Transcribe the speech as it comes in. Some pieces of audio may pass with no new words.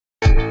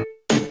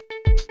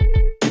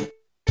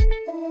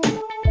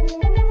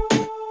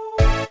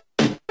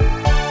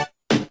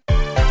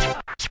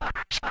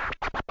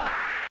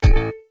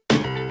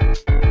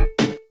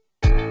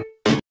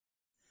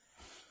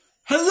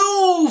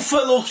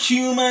fellow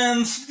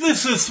humans,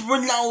 this is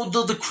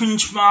Ronaldo the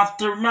Cringe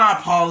Master. My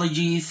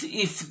apologies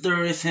if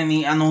there is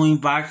any annoying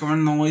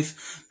background noise,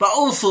 but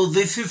also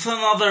this is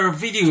another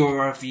video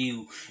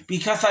review,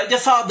 because I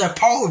just saw the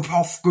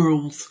Powerpuff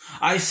Girls.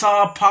 I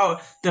saw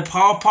the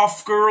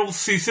Powerpuff Girls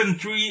Season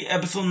 3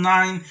 Episode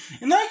 9,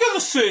 and I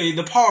gotta say,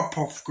 the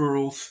Powerpuff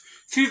Girls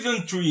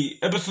Season 3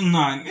 Episode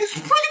 9 is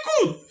pretty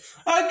good.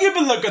 I give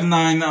it like a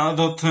 9 out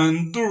of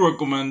 10. Do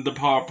recommend the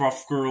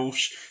Powerpuff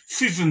Girls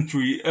Season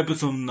 3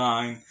 Episode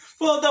 9.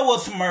 Well, that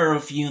was my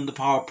review on the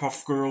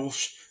Powerpuff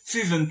Girls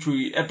Season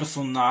 3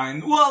 Episode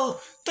 9. Well,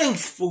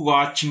 thanks for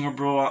watching,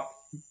 bro.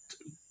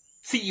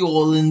 See you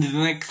all in the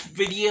next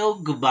video.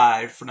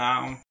 Goodbye for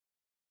now.